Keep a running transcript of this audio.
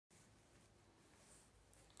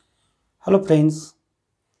Hello friends,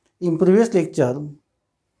 in previous lecture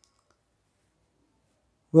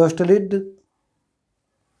we have studied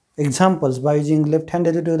examples by using left hand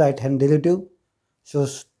derivative, right hand derivative so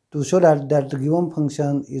to show that the given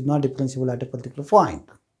function is not differentiable at a particular point.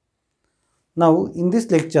 Now in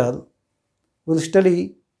this lecture we will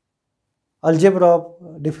study algebra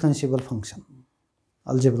of differentiable function.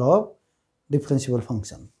 Algebra of differentiable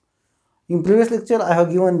function. In previous lecture I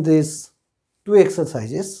have given these two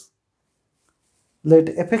exercises. Let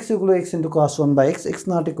fx equal to x into cos 1 by x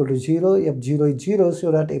not equal to 0, f0 is 0,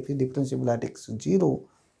 so that f is differentiable at x is 0.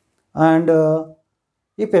 And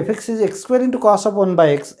if fx is x square into cos of 1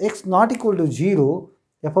 by x not equal to 0,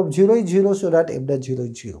 f of 0 is 0, so that f dash 0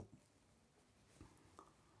 is 0.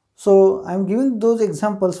 So I am giving those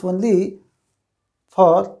examples only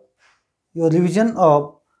for your revision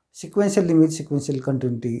of sequential limit, sequential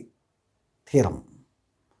continuity theorem.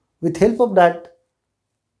 With help of that,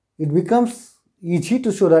 it becomes easy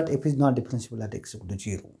to show that f is not differentiable at x equal to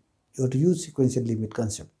 0. You have to use sequential limit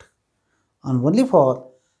concept. And only for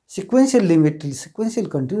sequential limit till sequential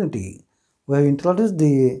continuity, we have introduced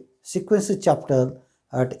the sequence chapter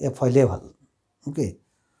at FI level. Okay.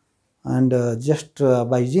 And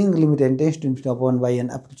by using limit n tends to infinity of 1 by n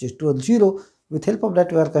approaches towards 0, with help of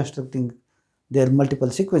that we are constructing their multiple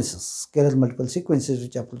sequences, scalar multiple sequences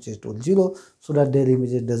which approaches towards 0, so that their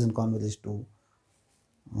images doesn't converge to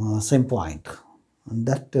same point. And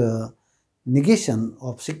that negation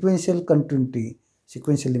of sequential continuity,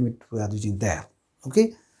 sequential limit we are using there.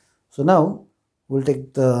 Okay. So now we'll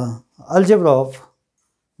take the algebra of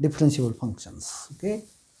differentiable functions. Okay.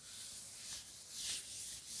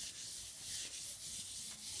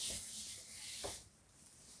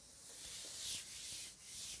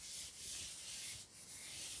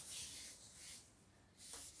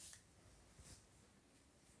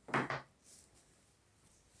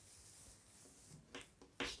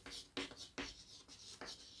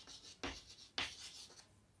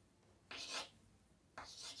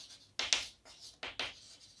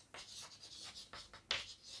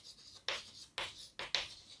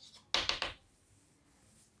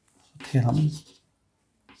 Theorem.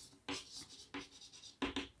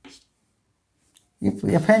 If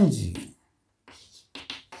f and g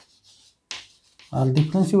are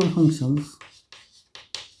differentiable functions,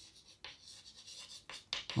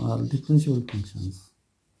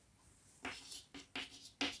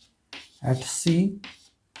 at c,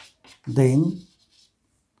 then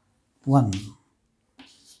 1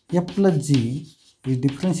 f plus g is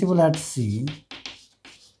differentiable at c,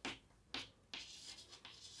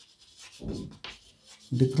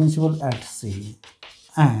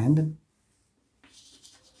 and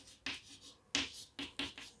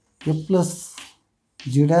f plus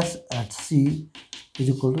g dash at c is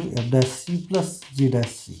equal to f dash c plus g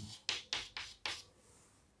dash c.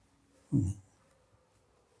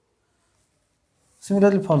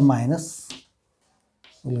 Similarly for minus,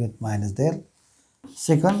 we will get minus there.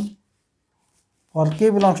 Second, for k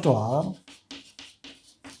belongs to R,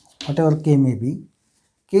 whatever k may be,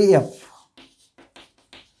 kf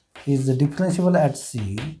is the differentiable at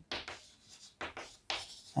c,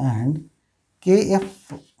 and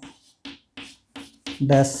kf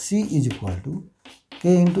dash c is equal to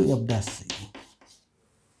k into f dash c.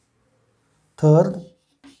 Third,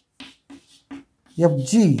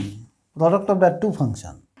 fg, product of that two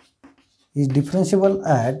function, is differentiable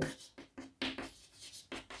at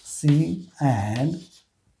c, and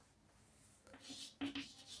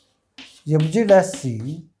fg dash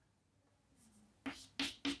c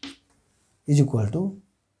is equal to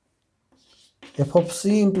f of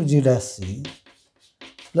c into g dash c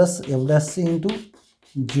plus f dash c into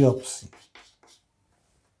g of c.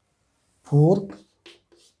 Fourth,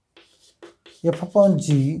 f upon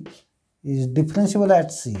g is differentiable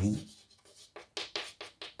at c,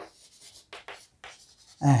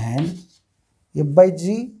 and f by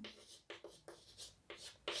g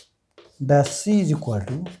dash c is equal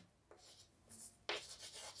to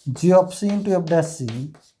g of c into f dash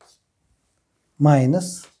c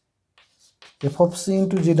minus f of c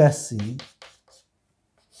into g dash c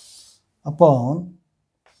upon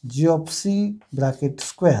g of c bracket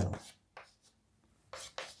square.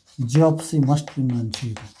 G of c must be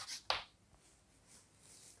non-zero.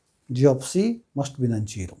 G of c must be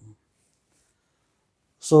non-zero.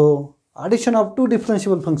 So addition of two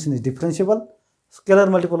differentiable function is differentiable. Scalar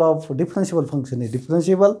multiple of differentiable function is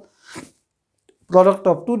differentiable. Product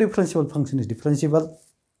of two differentiable function is differentiable.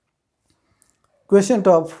 Quotient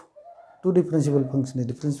of two differentiable function is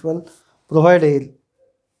differentiable, provided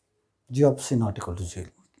g of c not equal to 0.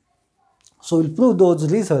 So we'll prove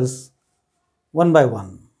those results one by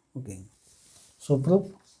one. Okay. So proof.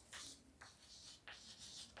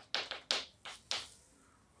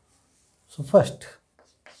 So first,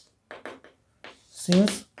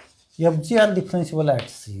 since fg are differentiable at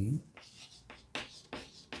C,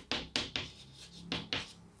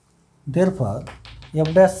 therefore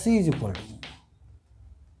f dash C is equal to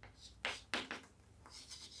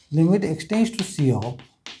limit extends to C of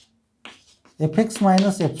fx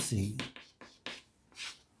minus fc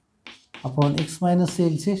upon x minus c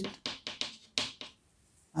exists,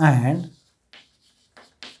 and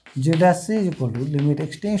g dash c is equal to limit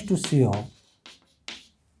extends to C of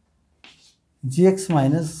gx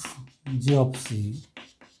minus g of c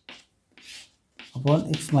upon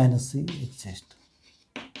x minus c exists.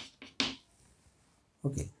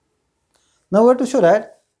 Okay. Now we have to show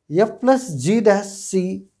that f plus g dash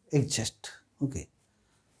c exists. Okay.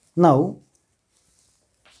 Now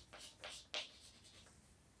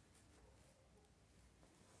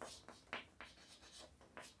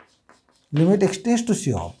limit extends to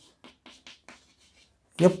C of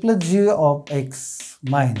f plus g of x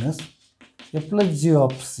minus f plus g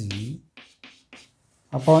of c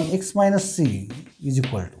upon x minus c is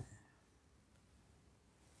equal to,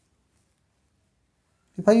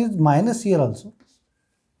 if I use minus here also,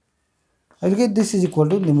 I will get this is equal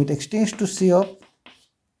to limit extends to C of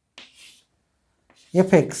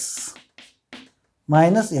fx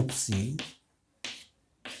minus fc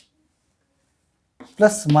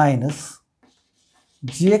plus minus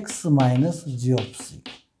gx minus g of c,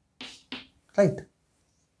 right?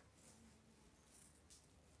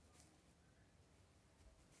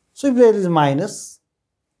 So if there is minus,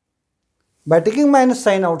 by taking minus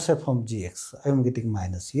sign outside from gx, I am getting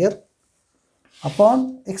minus here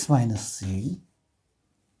upon x minus c,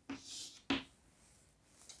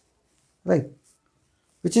 right,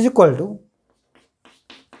 which is equal to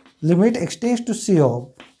limit extends to C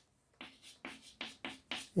of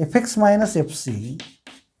fx minus fc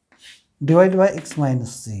divided by x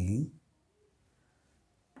minus c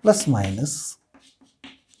plus minus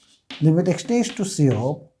limit extends to C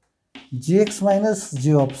of gx minus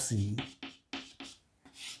g of c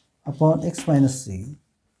upon x minus c,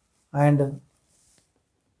 and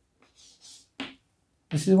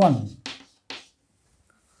this is 1,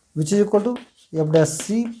 which is equal to f dash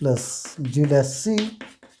c plus g dash c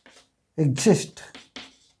exist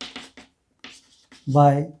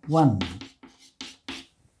by 1,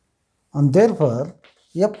 and therefore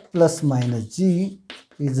f plus minus g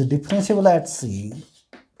is differentiable at C,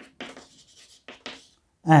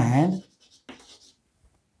 and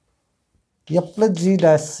f plus g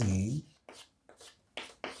dash c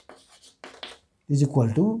is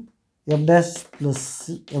equal to f dash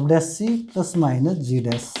c plus minus g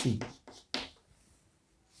dash c.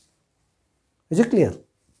 Is it clear?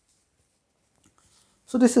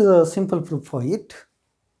 So this is a simple proof for it.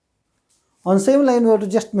 On same line, we have to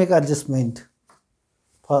just make adjustment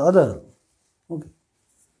for other. Okay.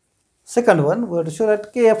 Second one, we have to show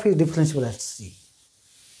that kf is differentiable at C.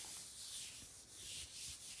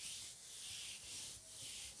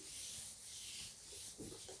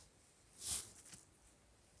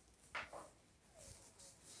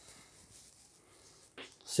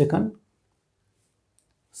 Second,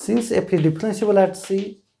 since f is differentiable at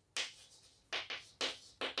C,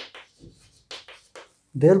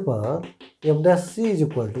 therefore f dash c is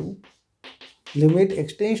equal to limit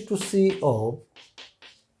extends to C of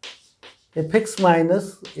fx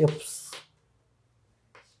minus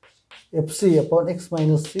fc upon x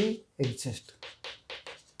minus c exist.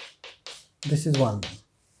 This is 1,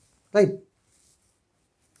 right?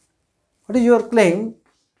 What is your claim?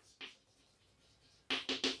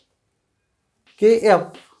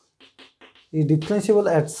 Kf is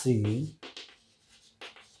differentiable at C,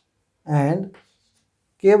 and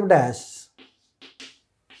kf dash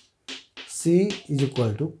C is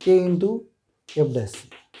equal to k into f dash C.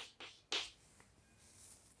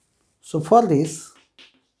 So for this,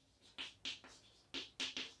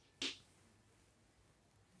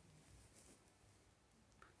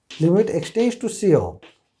 limit extends to C of,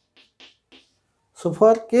 so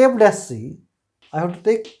for kf dash C, I have to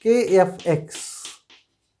take kfx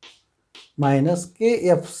minus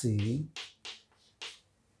kfc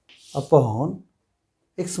upon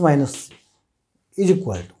x minus c is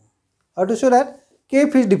equal to, I have to show that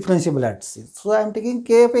kf is differentiable at C. So I am taking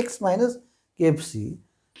kfx minus kfc,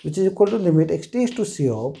 which is equal to limit extends to C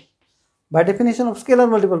of, by definition of scalar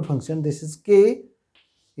multiple function, this is k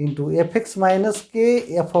into fx minus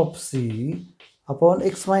k f of c upon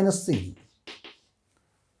x minus c.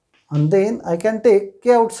 And then I can take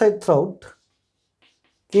k outside throughout,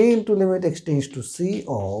 k into limit extends to C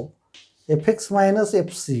of fx minus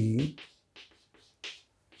fc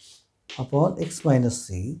upon x minus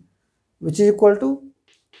c, which is equal to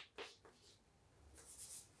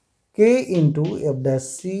k into f dash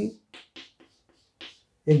c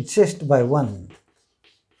adjust by 1.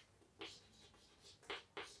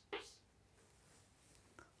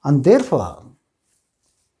 And therefore,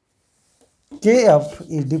 kf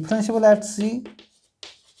is differentiable at c.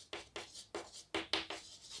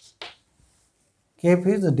 Kf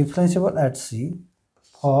is differentiable at c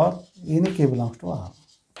for any k belongs to R.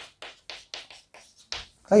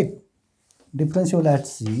 Right? Differentiable at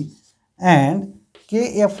c, and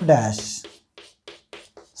kf dash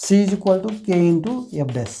c is equal to k into f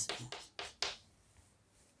dash c.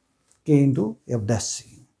 K into f dash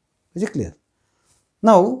c. Is it clear?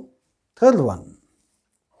 Now, third one.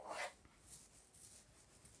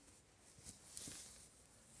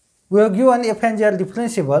 We have given f and g are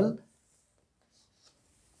differentiable.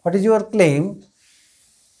 What is your claim?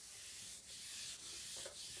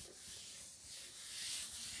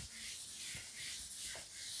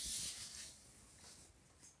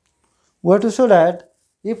 We have to show that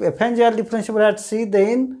if f and g are differentiable at c,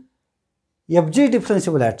 then fg is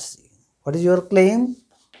differentiable at c. What is your claim?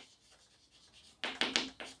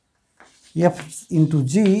 F into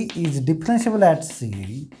g is differentiable at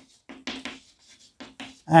c,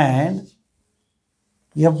 and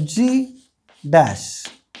fg dash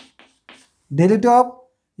derivative of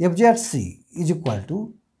fg at c is equal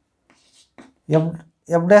to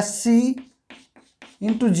f dash c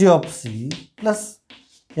into g of c plus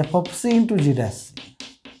f of c into g dash c.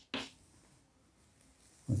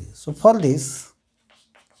 Okay. So for this,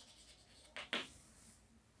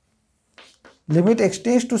 limit x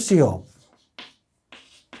tends to c of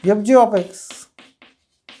fg of x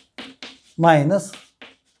minus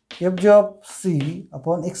fg of c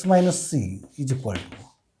upon x minus c is equal to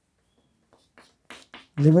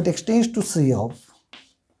limit x tends to c of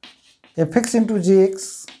fx into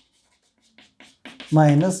gx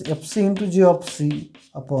minus fc into g of c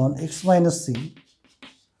upon x minus c.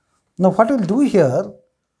 Now what we'll do here,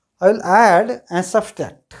 I will add and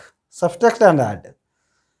subtract and add.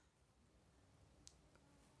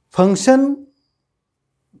 Function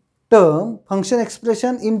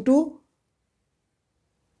expression into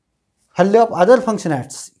value of other function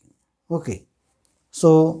at c. Okay.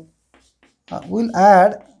 So we'll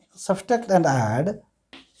add, subtract and add,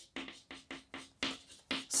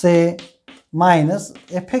 say minus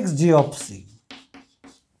fx g of c.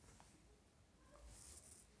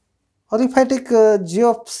 Or if I take g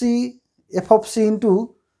of c, f of c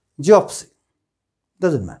into g of c,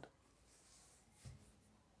 doesn't matter.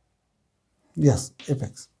 Yes,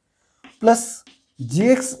 fx plus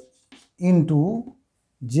gx into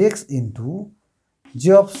g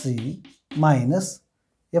of c minus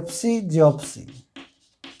fc g of c.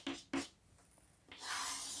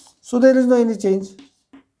 So there is no any change.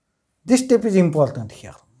 This step is important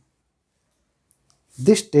here.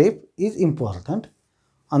 This step is important,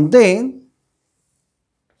 and then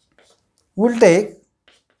we'll take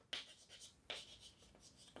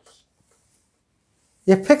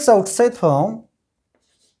fx outside from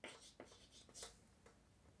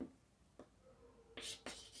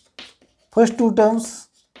first two terms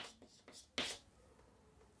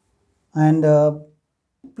and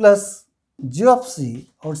plus g of c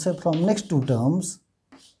outside from next two terms,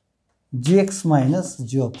 gx minus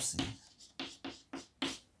g of c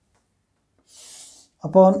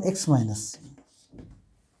upon x minus c.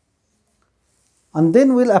 And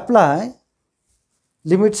then we'll apply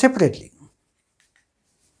limit separately.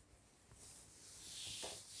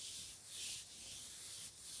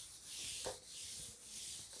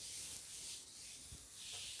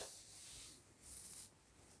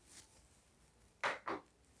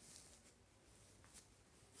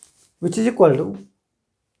 Which is equal to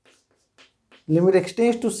limit x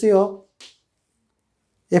tends to c of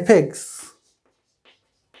fx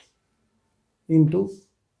into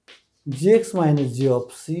gx minus g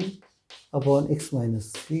of c upon x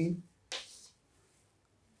minus c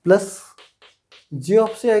plus g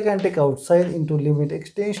of c I can take outside into limit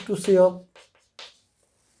x tends to c of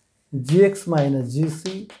gx minus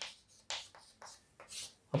gc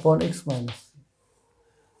upon x minus c.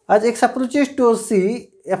 As x approaches towards c,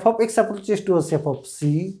 f of x approaches towards f of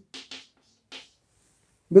c,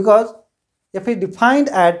 because f is defined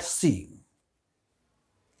at c.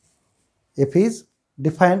 F is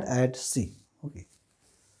defined at c. Okay.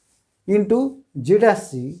 Into g dash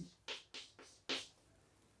c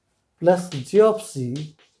plus g of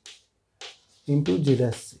c into g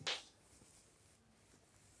dash c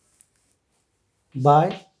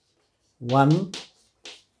by 1,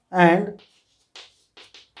 and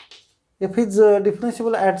If it's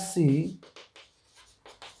differentiable at C,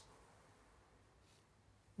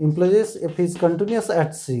 implies if it's continuous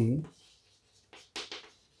at C,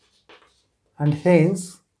 and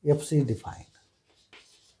hence Fc defined.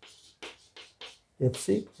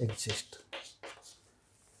 Fc exists.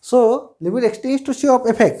 So limit extends to C of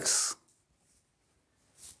fx.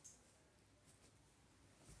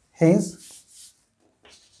 Hence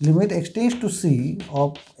limit extends to C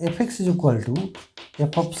of fx is equal to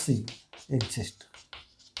f of c exists.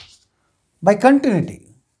 By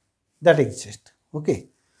continuity that exists. Okay.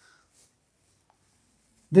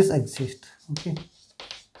 This exists. Okay.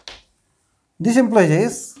 This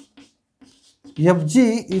implies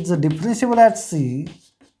fg is differentiable at C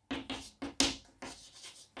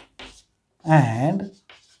and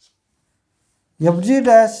fg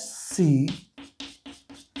dash c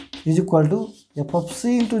is equal to f of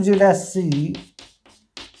c into g dash c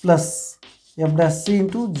plus f dash c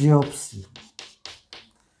into g of c.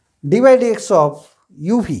 D by dx of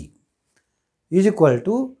uv is equal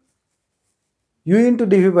to u into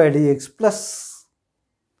dv by dx plus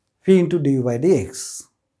v into dv by dx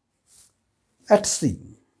at C.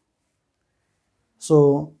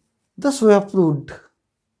 So thus we have proved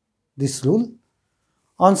this rule.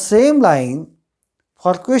 On same line,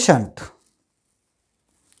 for quotient,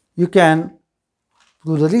 you can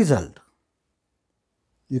prove the result.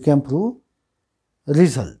 You can prove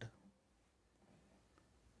result.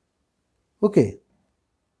 Okay.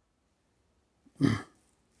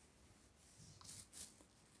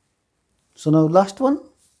 So now last one.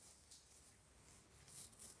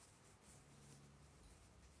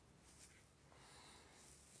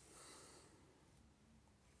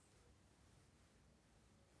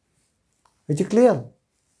 Is it clear?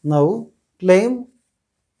 Now claim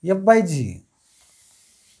f by g.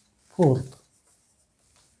 Fourth.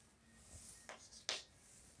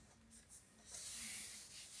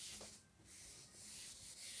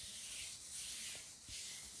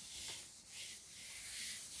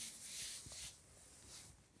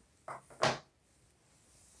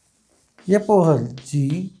 F over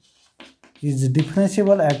g is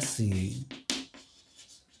differentiable at C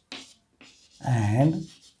and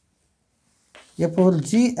f over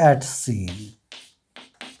g at C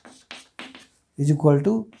is equal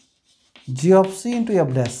to g of c into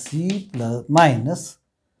f dash c plus minus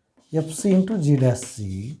f c into g dash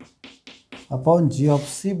c upon g of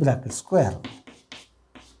c bracket square.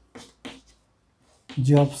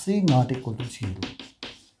 G of c not equal to 0.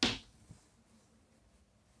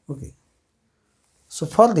 Okay. So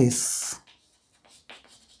for this,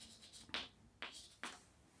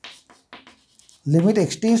 limit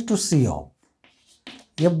extends to C of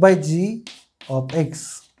f by g of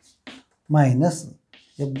x minus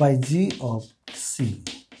f by g of c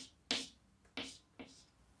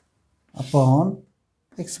upon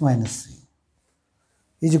x minus c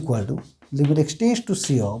is equal to limit extends to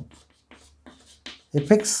C of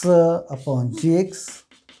fx upon gx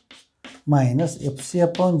minus fc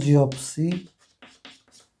upon g of c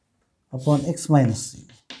upon x minus c,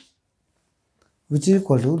 which is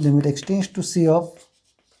equal to limit extends to C of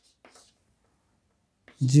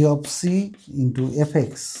g of c into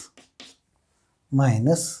fx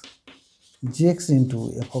minus gx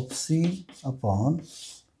into f of c upon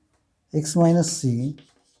x minus c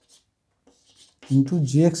into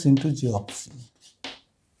gx into g of c.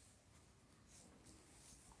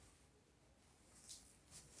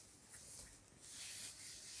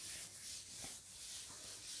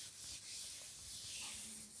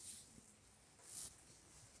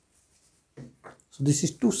 So this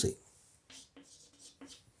is 2c.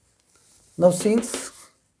 Now since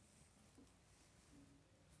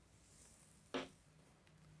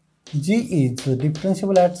g is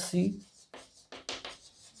differentiable at C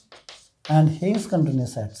and hence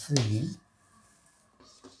continuous at C,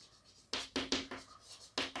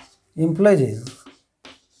 implies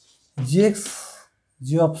gx,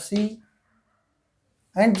 g of c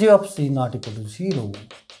and g of c not equal to 0,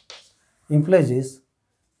 implies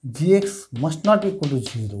gx must not be equal to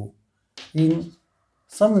 0 in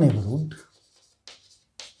some neighborhood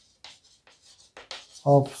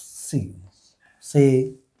of C,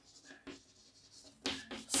 say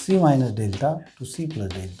C minus delta to C plus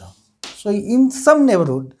delta. So in some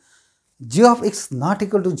neighborhood, g of x not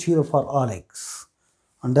equal to 0 for all x,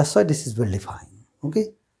 and that's why this is well defined. Okay,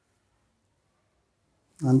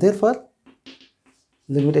 and therefore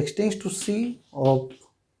limit extends to C of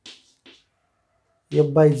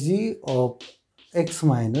f by g of x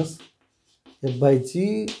minus f by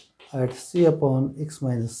g at c upon x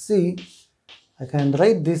minus c. I can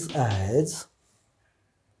write this as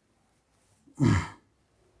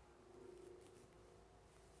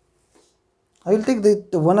I will take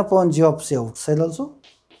the 1 upon g of c outside also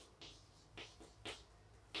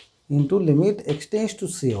into limit x tends to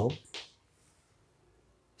c of.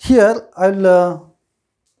 Here I will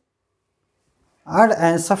add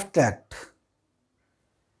and subtract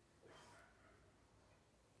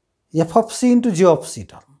f of c into g of c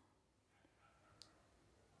term.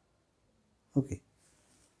 Okay,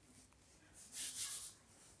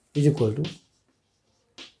 is equal to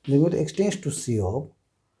limit x tends to c of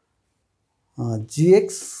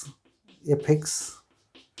gx fx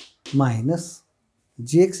minus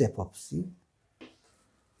gx f of c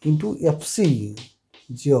into fc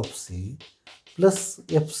g of c plus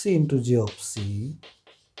fc into g of c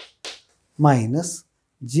minus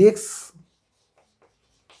gx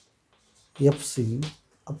fc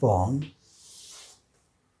upon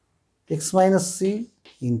x minus c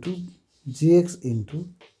into gx into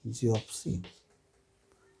g of c,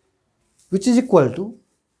 which is equal to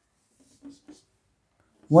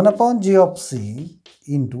 1 upon g of c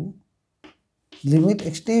into limit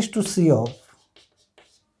x tends to c of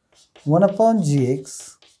 1 upon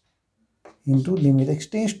gx into limit x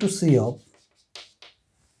tends to c of.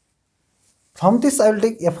 From this I will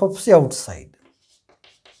take f of c outside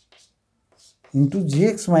into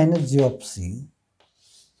gx minus g of c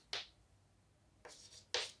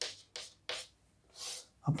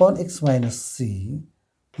upon x minus c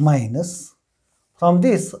minus, from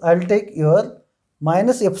this I will take your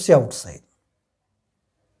minus fc outside.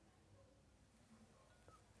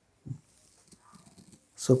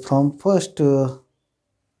 So from first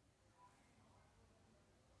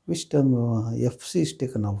which term fc is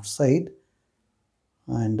taken outside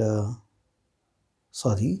and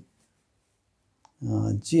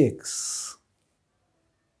gx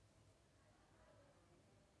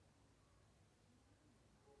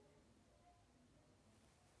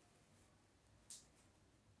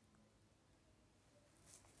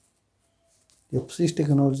fc is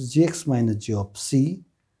taken out gx minus g of c,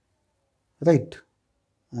 right?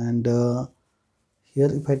 And here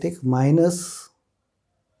if I take minus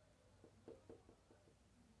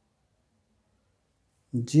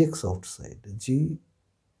gx outside,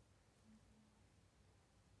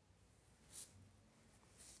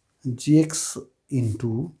 gx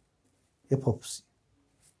into f of c,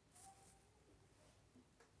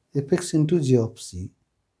 fx into g of c,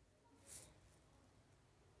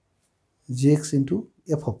 gx into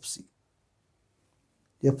f of c,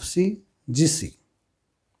 fc gc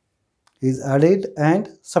is added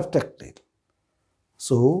and subtracted.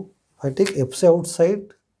 So if I take fc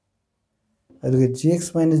outside, I will get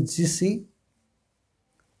gx minus gc,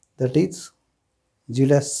 that is g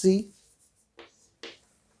dash c,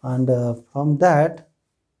 and from that,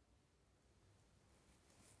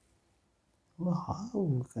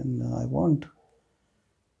 how can I want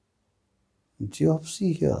g of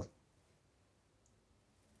c here?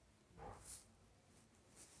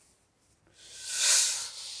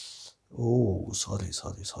 Oh, sorry.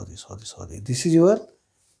 This is your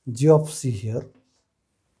g of c here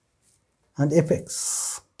and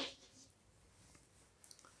fx.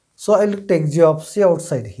 So I will take g of c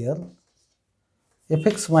outside here,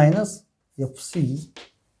 fx minus fc,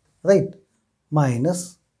 right?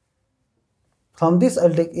 Minus, from this I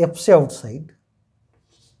will take fc outside,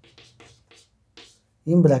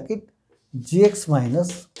 in bracket gx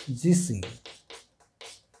minus gc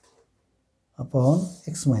upon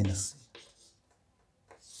x minus c.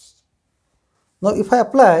 Now if I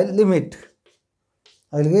apply limit,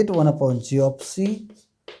 I will get 1 upon g of c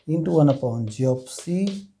into 1 upon g of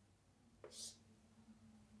c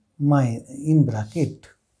in bracket.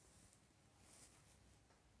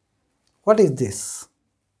 What is this?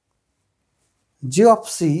 G of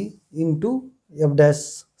c into f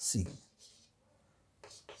dash c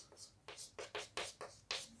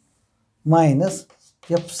minus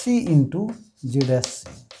fc into g dash c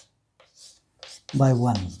by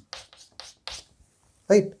 1,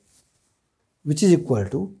 right? Which is equal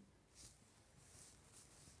to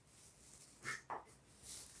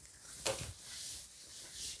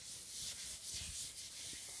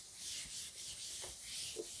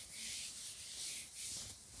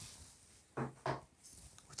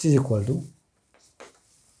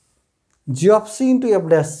g of c into f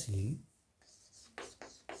dash c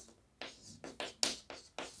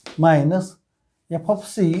minus f of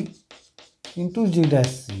c into g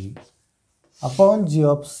dash c upon g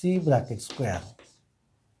of c bracket square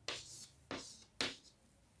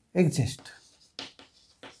exist,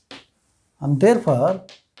 and therefore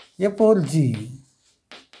f over g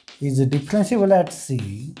is differentiable at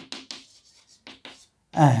c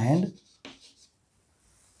and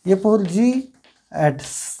f over g at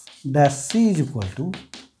dash c is equal to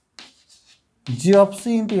g of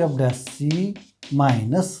c into f dash c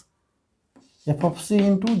minus f of c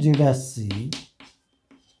into g dash c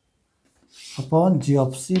upon g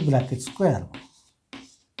of c bracket square.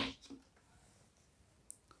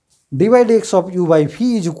 dy dx of u by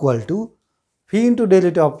phi is equal to phi into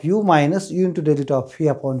derivative of u minus u into derivative of phi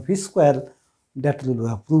upon phi square, that will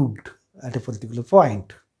be approved at a particular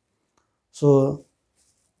point. So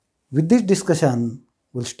with this discussion,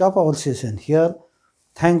 we'll stop our session here.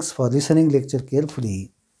 Thanks for listening lecture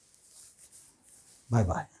carefully. Bye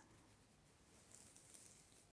bye.